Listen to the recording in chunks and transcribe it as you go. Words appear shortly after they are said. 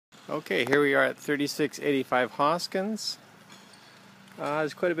Okay, here we are at 3685 Hoskins.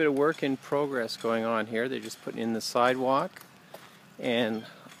 There's quite a bit of work in progress going on here. They're just putting in the sidewalk, and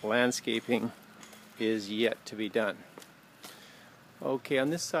landscaping is yet to be done. Okay, on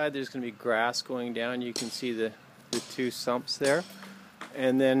this side there's going to be grass going down. You can see the two sumps there.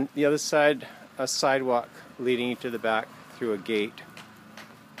 And then the other side, a sidewalk leading to the back through a gate.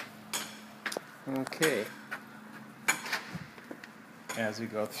 Okay. As we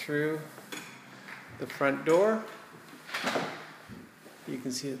go through the front door, you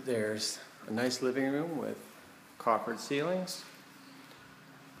can see that there's a nice living room with coppered ceilings.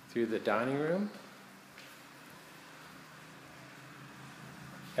 Through the dining room,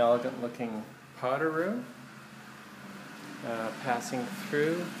 elegant looking powder room, passing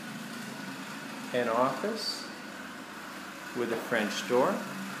through an office with a French door,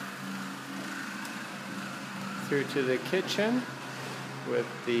 through to the kitchen with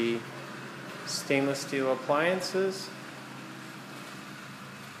the stainless steel appliances,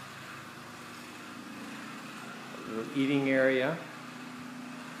 the eating area,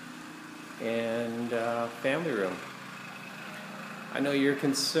 and family room. I know you're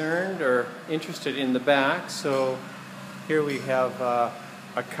concerned or interested in the back, so here we have a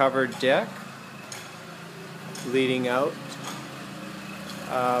covered deck leading out,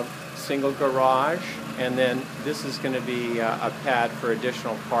 single garage, and then this is going to be a pad for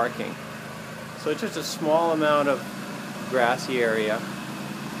additional parking. So it's just a small amount of grassy area,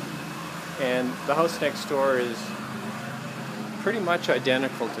 and the house next door is pretty much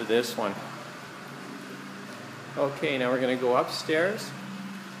identical to this one. Okay, now we're going to go upstairs.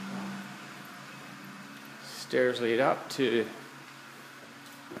 Stairs lead up to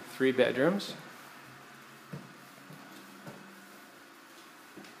 3 bedrooms.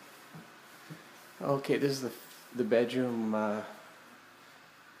 Okay, this is the bedroom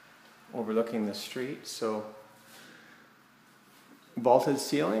overlooking the street. So vaulted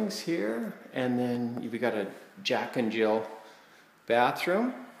ceilings here, and then you've got a Jack and Jill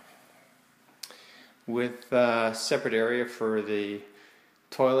bathroom with a separate area for the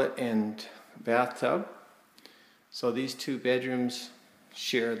toilet and bathtub. So these 2 bedrooms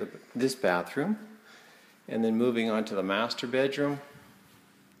share this bathroom. And then moving on to the master bedroom,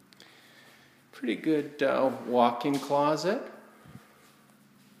 pretty good walk-in closet,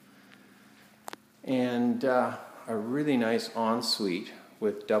 and a really nice ensuite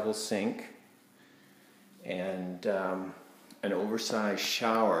with double sink and an oversized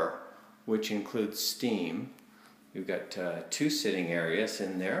shower which includes steam. We've got 2 sitting areas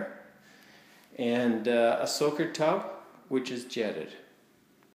in there, and a soaker tub which is jetted.